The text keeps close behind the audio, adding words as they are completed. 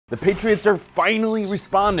The Patriots are finally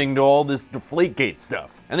responding to all this Deflategate stuff,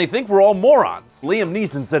 and they think we're all morons. Liam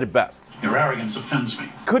Neeson said it best. Your arrogance offends me.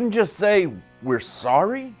 Couldn't just say, we're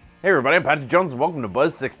sorry? Hey everybody, I'm Patrick Jones and welcome to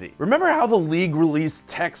Buzz 60. Remember how the league released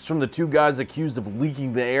texts from the two guys accused of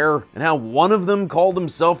leaking the air, and how one of them called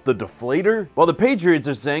himself the Deflator? Well, the Patriots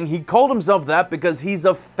are saying he called himself that because he's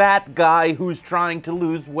a fat guy who's trying to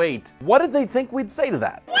lose weight. What did they think we'd say to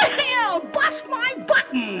that? Well, bust my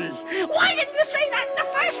buttons! Why didn't you say that in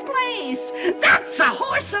the first place? That's a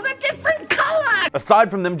horse of a different color!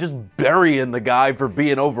 Aside from them just burying the guy for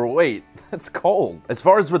being overweight, that's cold. As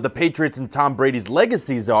far as what the Patriots and Tom Brady's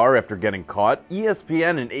legacies are after getting caught,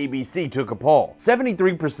 ESPN and ABC took a poll.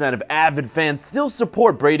 73% of avid fans still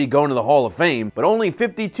support Brady going to the Hall of Fame, but only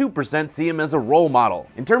 52% see him as a role model.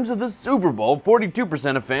 In terms of the Super Bowl,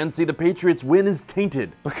 42% of fans see the Patriots win as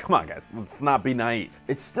tainted. But come on guys, let's not be naive.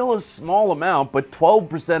 It's still a small amount, but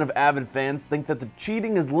 12% of avid fans think that the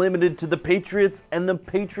cheating is limited to the Patriots and the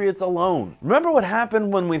Patriots alone. Remember what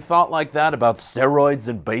happened when we thought like that about steroids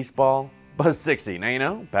in baseball? Buzz 60, now you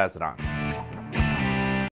know, pass it on.